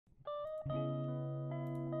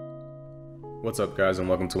What's up guys, and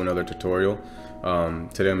welcome to another tutorial. Today I'm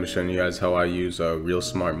going to be showing you guys how I use a real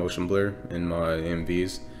smart motion blur in my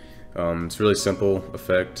AMVs. It's a really simple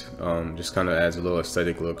effect, just kind of adds a little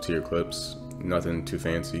aesthetic look to your clips. Nothing too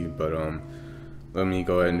fancy, but let me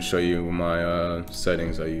go ahead and show you my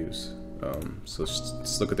settings I use. So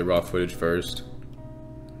let's look at the raw footage first.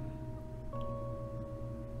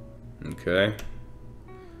 Okay.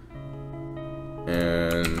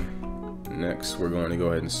 And next we're going to go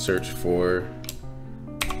ahead and search for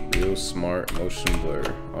Real Smart Motion Blur,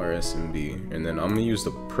 RSMB, and then I'm going to use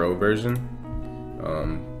the Pro version,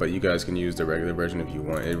 but you guys can use the regular version if you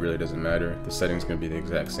want. It really doesn't matter. The settings going to be the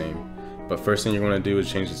exact same. But first thing you're going to do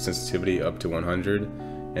is change the sensitivity up to 100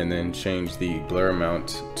 and then change the blur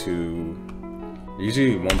amount to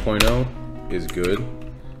usually 1.0 is good.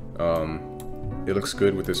 It looks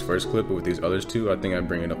good with this first clip, but with these others two, I think I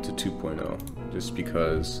bring it up to 2.0 just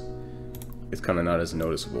because it's kind of not as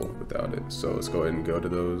noticeable without it. So let's go ahead and go to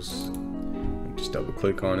those, just double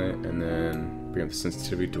click on it, and then bring up the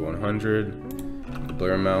sensitivity to 100. The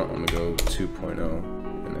blur amount, I'm gonna go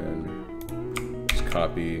 2.0, and then just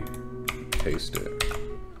copy, paste it.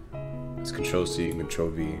 It's Control C, Control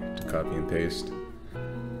V to copy and paste.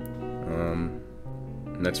 And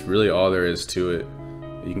that's really all there is to it.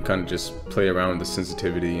 You can kind of just play around with the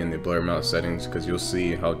sensitivity and the blur amount settings because you'll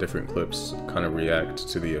see how different clips kind of react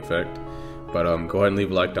to the effect. But go ahead and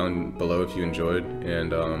leave a like down below if you enjoyed,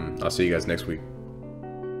 and I'll see you guys next week.